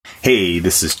Hey,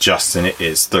 this is Justin. It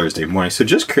is Thursday morning. So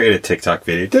just created a TikTok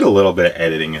video. Did a little bit of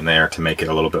editing in there to make it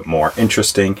a little bit more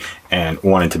interesting and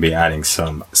wanted to be adding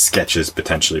some sketches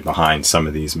potentially behind some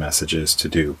of these messages to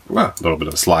do a little bit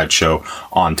of a slideshow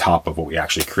on top of what we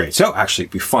actually create. So actually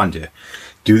it'd be fun to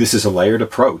do this as a layered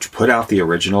approach. Put out the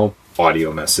original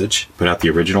audio message,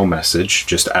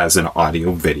 just as an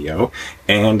audio video,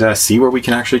 and see where we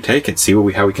can actually take it, see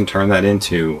how we can turn that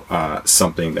into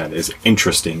something that is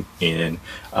interesting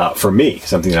for me,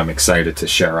 something that I'm excited to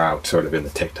share out sort of in the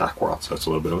TikTok world. So it's a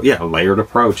little bit of a layered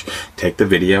approach. Take the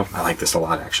video. I like this a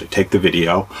lot, actually. Take the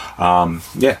video,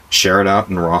 share it out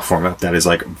in raw format. That is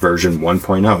like version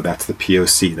 1.0. That's the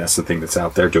POC. That's the thing that's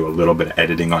out there. Do a little bit of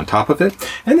editing on top of it,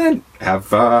 and then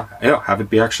have it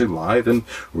be actually live and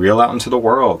reel out into the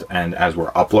world. And as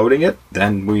we're uploading it,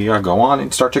 then we go on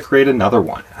and start to create another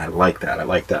one. I like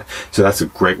that. So that's a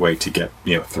great way to get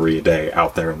 3 a day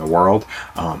out there in the world.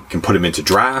 Can put them into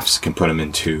drafts, can put them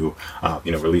into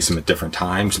release them at different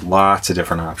times. Lots of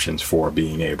different options for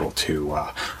being able to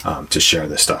share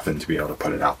this stuff and to be able to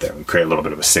put it out there and create a little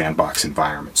bit of a sandbox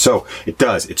environment. So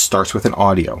it starts with an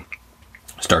audio.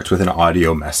 Starts with an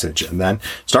audio message, and then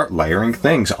start layering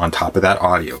things on top of that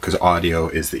audio, because audio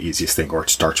is the easiest thing. Or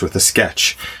it starts with a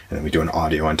sketch, and then we do an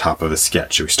audio on top of the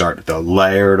sketch. So we start the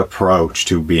layered approach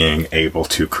to being able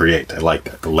to create. I like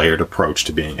that, the layered approach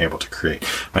to being able to create.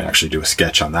 Might actually do a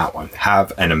sketch on that one.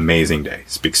 Have an amazing day.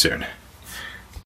 Speak soon.